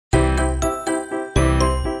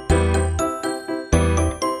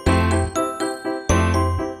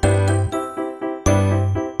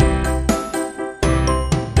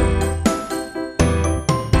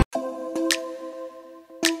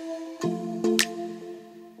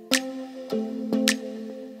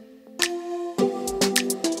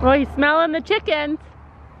Oh, he's smelling the chickens.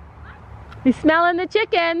 He's smelling the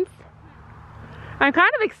chickens. I'm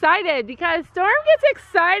kind of excited because Storm gets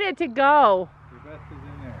excited to go. Your vest is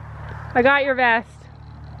in there. I got your vest.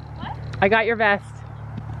 What? I got your vest.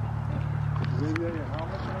 Is it your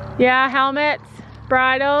helmet? Yeah, helmets,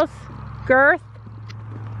 bridles, girth.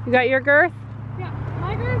 You got your girth? Yeah,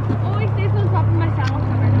 my girth always stays on top of my saddle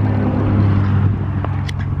cover.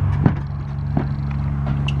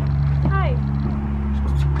 Hi.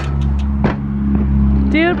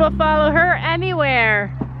 Dude will follow her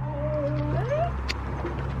anywhere.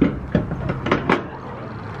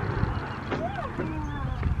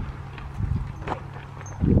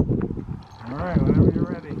 Alright, whenever you're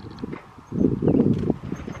ready.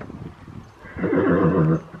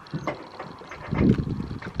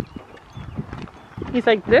 He's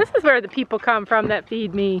like, this is where the people come from that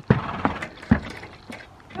feed me.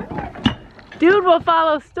 Dude will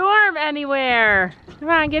follow Storm anywhere. Come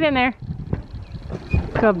on, get in there.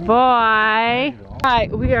 Good boy.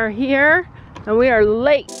 Alright, we are here and we are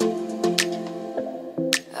late.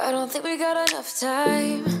 I don't think we got enough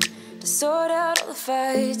time to sort out all the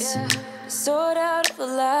fights, to sort out all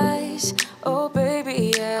the lies. Oh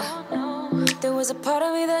baby, yeah. There was a part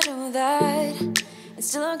of me that knew that, and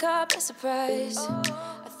still I'm caught by surprise.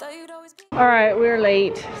 I thought you'd always be. Alright, we're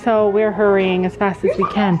late, so we're hurrying as fast as we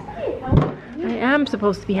can. I am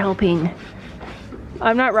supposed to be helping.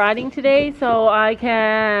 I'm not riding today, so I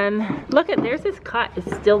can... Look at, there's this cut,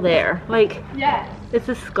 it's still there. Like, Yes. it's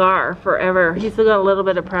a scar forever. He's still got a little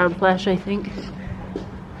bit of proud flesh, I think.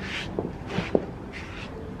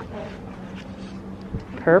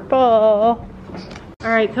 Purple.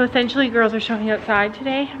 Alright, so essentially girls are showing outside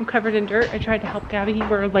today. I'm covered in dirt. I tried to help Gabby.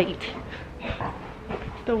 We're late.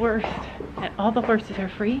 The worst. And all the horses are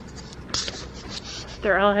free.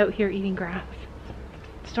 They're all out here eating grass.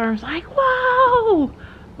 Storm's like, whoa!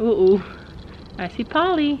 Ooh, I see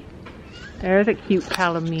Polly. There's a cute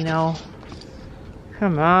Palomino.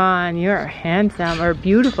 Come on, you're handsome, or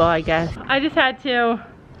beautiful, I guess. I just had to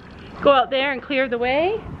go out there and clear the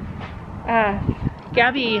way.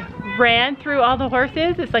 Gabby ran through all the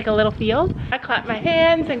horses. It's like a little field. I clapped my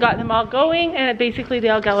hands and got them all going, and basically they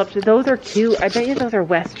all galloped. Those are cute. I bet you those are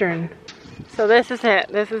Western. So this is it.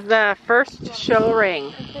 This is the first show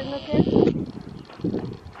ring.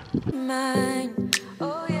 Mine.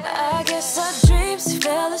 Oh yeah. I guess our dreams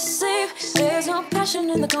fell asleep. There's no passion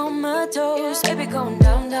in the comatose. Baby going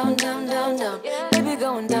down, down, down, down, down. Baby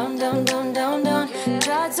going down, down, down, down, down.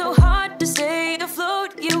 Tried so hard to stay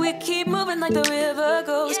afloat. Yeah, we keep moving like the river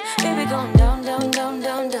goes. Baby going down, down, down,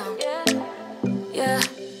 down, down. Yeah.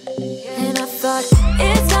 And I thought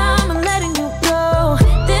it's time I'm letting you go.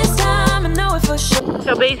 This time I know it for sure.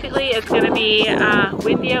 So basically it's gonna be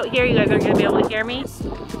windy out here. You guys aren't gonna be able to hear me.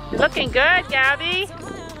 You're looking good, Gabby.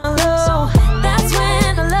 So that's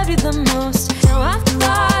when I love you the most. Now I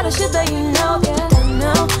thought I should let you know. Yeah,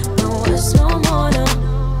 no, no, it's no more, no.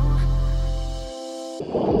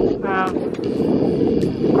 Wow.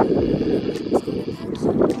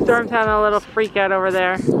 Storm's having a little freak out over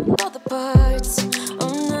there. All the parts,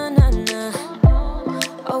 oh na na na.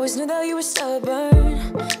 Always knew that you were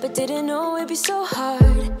stubborn, but didn't know it'd be so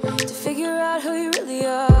hard to figure out who you really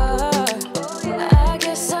are. I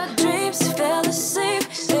guess our dreams fell asleep.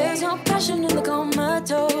 There's no passion in the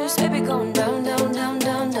comatose. Baby going down, down, down,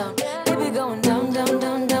 down, down. Baby going down, down,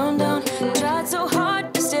 down, down, down. Tried so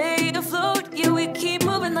hard to stay afloat. Yeah, we keep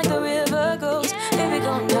moving like the river goes. Baby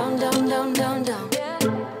going down, down, down, down, down.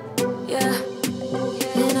 Yeah.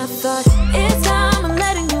 And I thought it's time I'm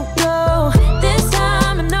letting you go. This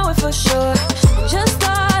time I know it for sure. Just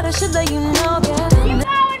thought I should let you know.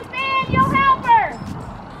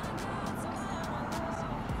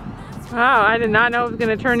 Oh, I did not know it was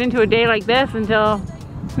going to turn into a day like this until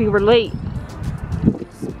we were late.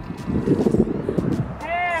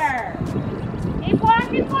 There. Keep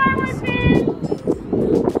walking forward, Finn.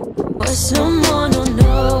 What's no more, no,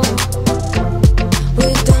 no.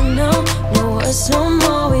 We don't know. No, what's no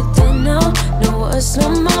more, we don't know. No, what's no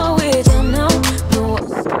more, we don't know. No,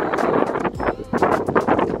 what's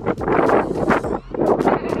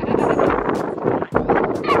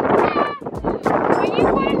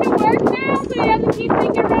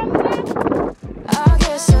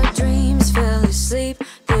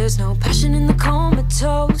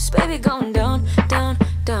baby going down, down,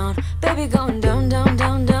 down. Baby going down, down,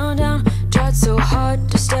 down, down, down. Tried so hard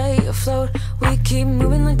to stay afloat. We keep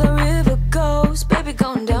moving like the river goes. Baby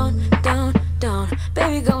going down, down, down.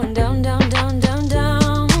 Baby going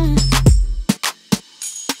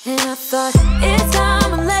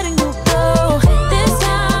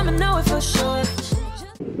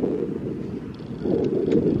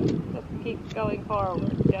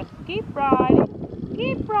Just keep riding.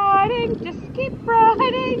 Keep riding. Just keep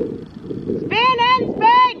riding. Spin and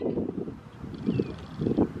spin.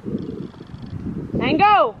 And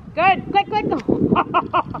go. Good. Click, click.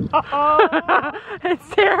 It's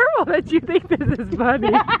terrible that you think this is funny.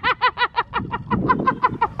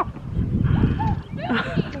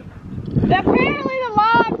 Apparently the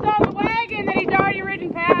log's on the wagon that he's already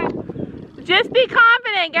ridden past. Just be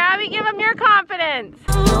confident, Gabby. Give him your confidence.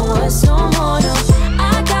 No, it's no more, no.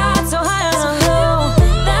 I got so high on a hill.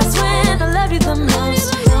 That's when I loved you the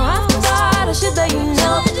most. No, I thought I should let you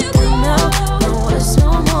know. No, no, it's no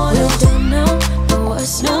more, we don't know. No,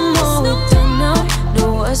 it's no more, we don't know.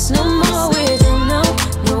 No, it's no more, we don't know.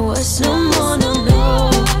 No, it's no more, no, no.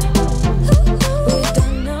 We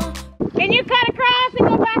don't know. Can you cut across and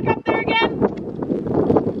go back up there again?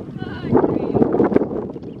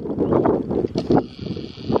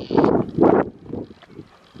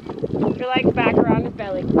 Put your legs back around his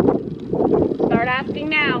belly. Start asking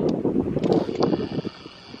now.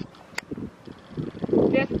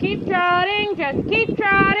 Just keep trotting, just keep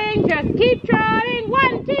trotting, just keep trotting.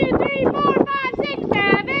 1, 2, 3, 4, 5, 6,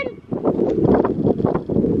 7.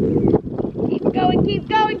 Keep going, keep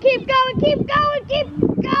going, keep going, keep going, keep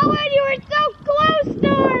going. You were so close,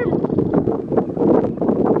 Storm.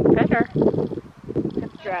 Better.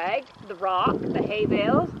 Let's drag the rock, the hay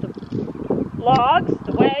bales, the logs,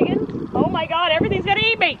 the wagons. Oh my God, everything's gonna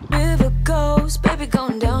eat me. River goes, baby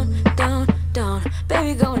going down, down, down.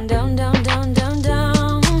 Baby going down, down, down, down,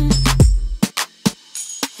 down.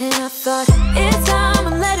 And I thought, it's time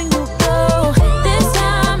I'm letting you go. This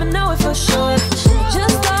time I know it for sure.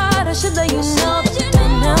 Just thought I should let you know.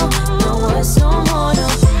 And now, no, it's no more, no.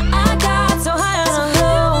 I got so high on a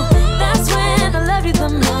hill. That's when I loved you the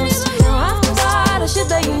most. No, I thought I should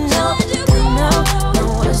let you know. No, no,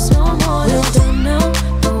 it's no more, we don't know.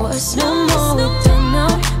 No, it's no more, we don't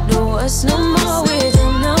know. No, it's no more, we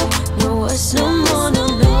don't know. No, it's no more, no,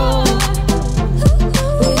 no.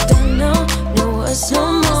 We don't know. No, it's no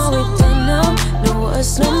more, we don't know. No,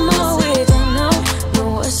 it's no more, we don't know. No,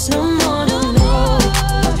 it's no more, no, no.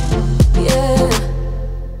 Yeah.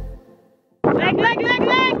 Leg, leg, leg,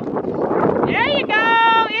 leg. There you go.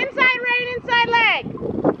 Inside rein, inside leg.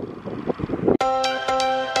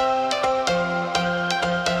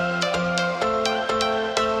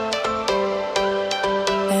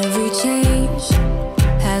 Every change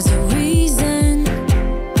has a reason.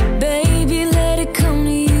 Baby, let it come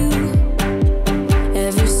to you.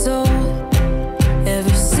 Every soul,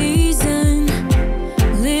 every season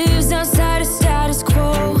lives outside of status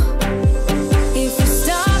quo. If we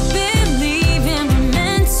stop believing we're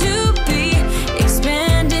meant to be,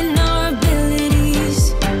 expanding our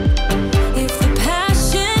abilities. If the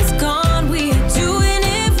passion's gone, we are doing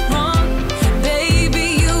it wrong. Baby,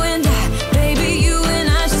 you and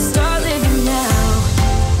I should start living now.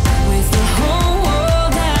 With the whole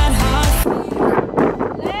world at heart.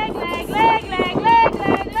 Leg, leg, leg, leg, leg,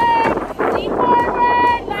 leg, leg. Lean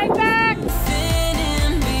forward, leg back. Fit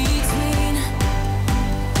in between.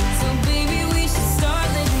 So baby, we should start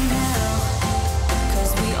living now.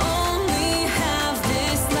 'Cause we only have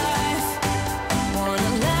this life.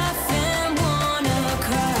 Wanna laugh and wanna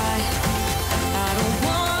cry. I don't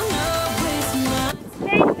wanna waste my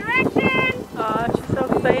Change direction. Oh, she's so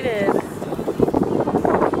excited.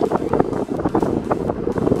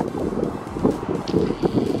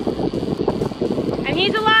 And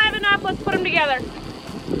he's alive enough. Let's put him together.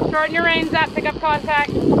 Shorten your reins up. Pick up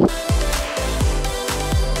contact. We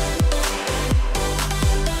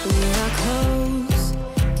are close,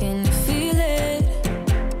 can you feel it?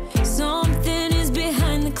 Something is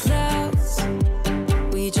behind the clouds.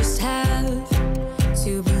 We just have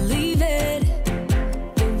to believe it,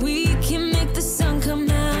 that we can make the sun come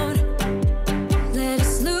out. Let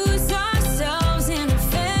us lose ourselves in a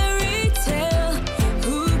fairy tale.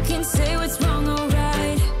 Who can say what's wrong or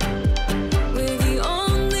right? We're the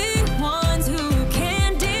only ones who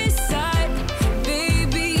can decide.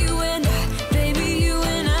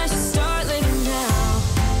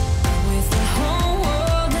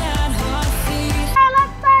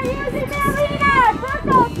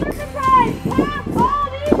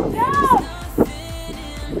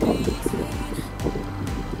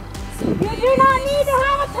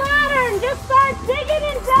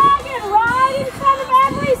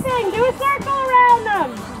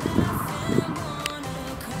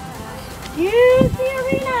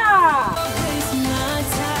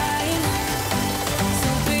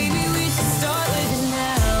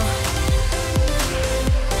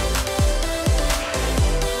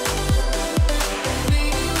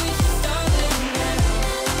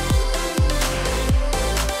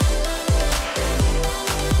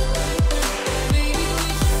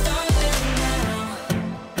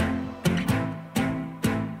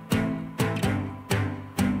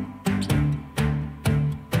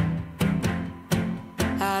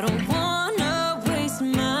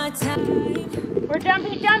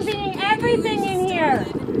 dumping everything in here.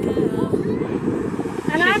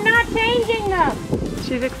 And I'm not changing them.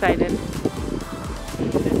 She's excited.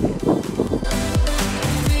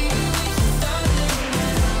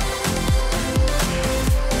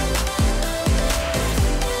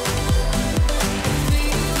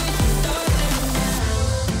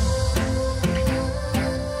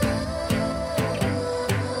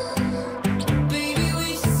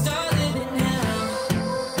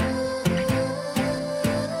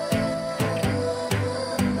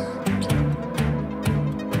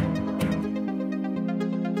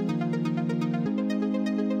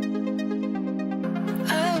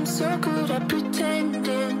 So good at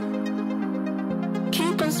pretending,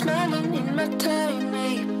 keep on smiling in my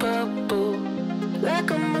tiny bubble,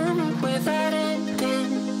 like a movie without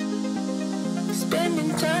ending, spending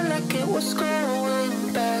time like it was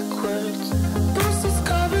going backwards. Bruises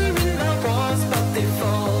covering our walls, but they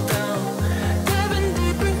fall down, diving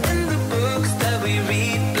deeper in the books that we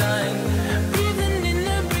read blind, breathing in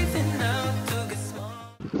and breathing out to get small.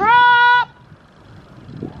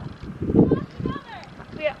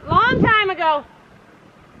 Long time ago.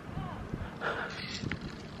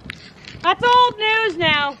 That's old news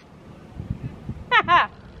now.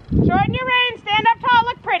 Shorten your reins, stand up tall,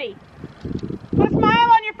 look pretty. Put a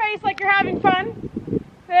smile on your face like you're having fun.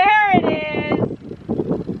 There it is.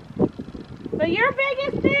 So your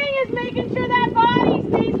biggest thing is making sure that body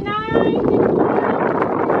stays nice and cool.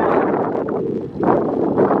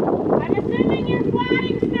 I'm assuming your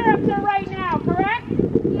flatting stirrups are right now, correct?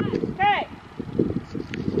 Yes. Okay.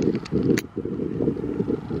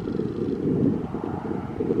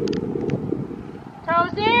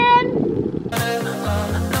 Toes in.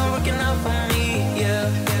 Not working out for me, yeah.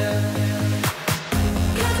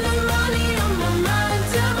 Got no money on my mind,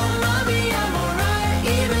 tell my mommy I'm alright.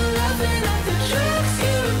 Even laughing at the jokes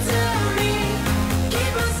you tell me.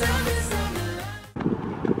 Keep myself inside the line.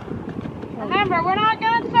 Remember, we're not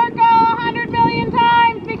going to circle 100 million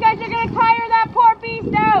times because you're going to tire that poor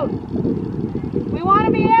beast out. We want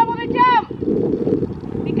to be able to jump.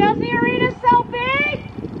 Because the arena's so big,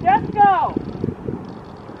 just go.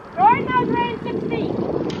 Shorten those reins 6 feet.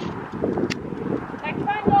 Next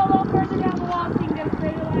time, go a little further down the wall so you can get a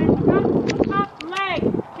straighter line. Look up, leg, 2,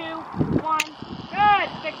 1. Good.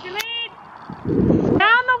 Fix your lead.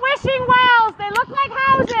 Down the wishing wells. They look like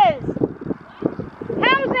houses.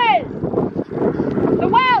 Houses. The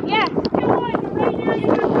well, yes. 2 points. But right now,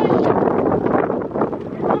 you're going to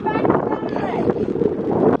go back to the leg.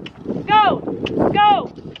 Go.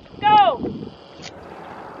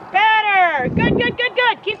 Better. Good.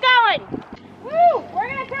 Keep going. Woo! We're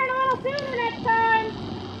going to turn a little sooner next time.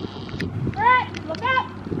 Stretch. Look up.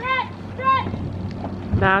 Stretch.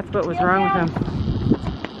 That's what was wrong with him.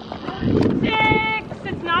 6.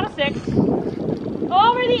 It's not a 6.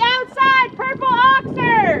 Over the outside. Purple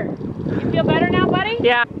oxer. You feel better now, buddy?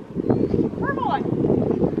 Yeah. Purple one.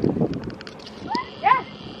 Yes.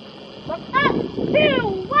 Look up.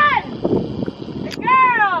 2, 1. Good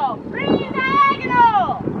girl. Green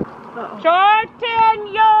diagonal. Shorten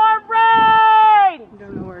your reins. I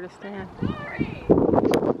don't know where to stand. Sorry.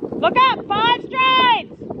 Look up. 5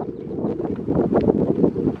 strides.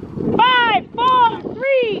 5, 4,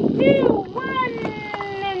 3, 2,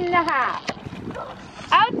 1.5.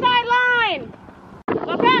 Outside line.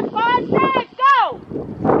 Look up. 5 strides. Go.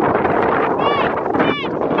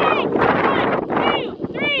 6. 1, 2,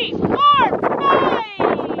 3, 4,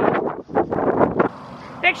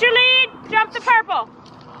 5. Fix your lead. Jump the purple.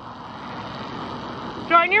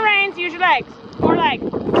 Shorten your reins, use your legs. 4 legs.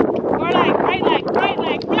 4 legs,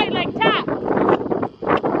 right leg, tap.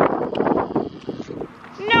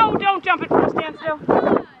 No, don't jump it from a standstill.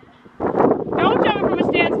 Don't jump it from a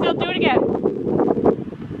standstill, do it again.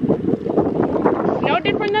 No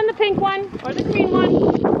different than the pink one or the green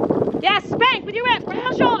one. Yes, spank with your whip, right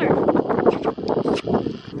on the shoulder.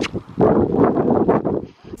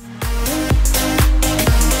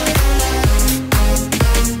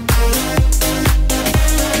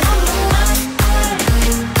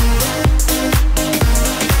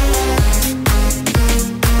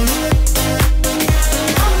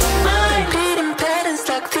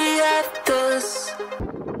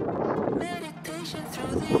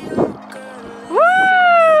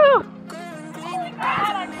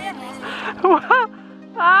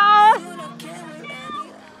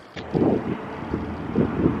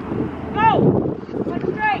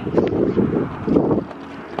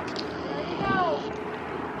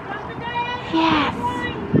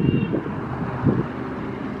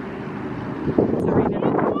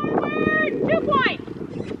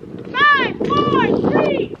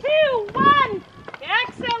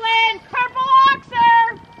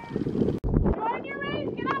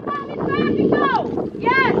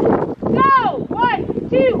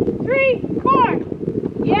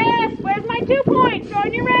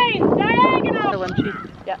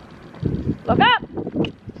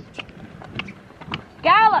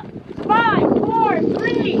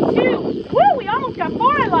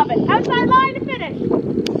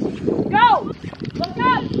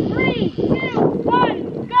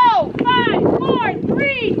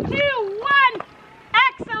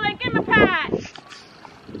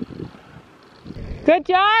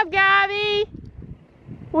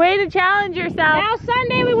 to challenge yourself. Now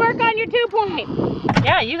Sunday we work on your 2-point.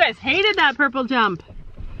 Yeah, you guys hated that purple jump.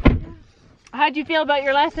 How'd you feel about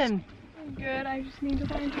your lesson? Good, I just need to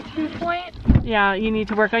find your 2-point. Yeah, you need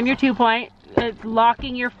to work on your 2-point. It's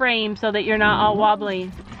locking your frame so that you're not all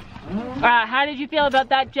wobbly. How did you feel about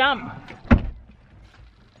that jump?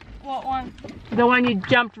 What one? The one you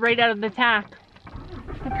jumped right out of the tack.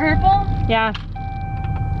 The purple? Yeah.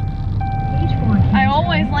 I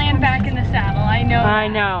always land back in the saddle, I know. I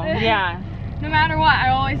know, yeah. No matter what, I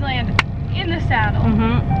always land in the saddle.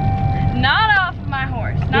 Mm-hmm. Not off of my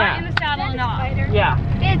horse. Not Yeah. in the saddle and off. Yeah.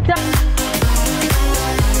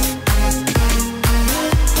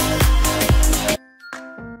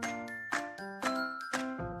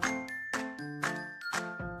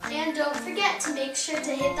 And don't forget to make sure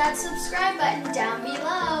to hit that subscribe button down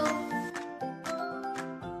below.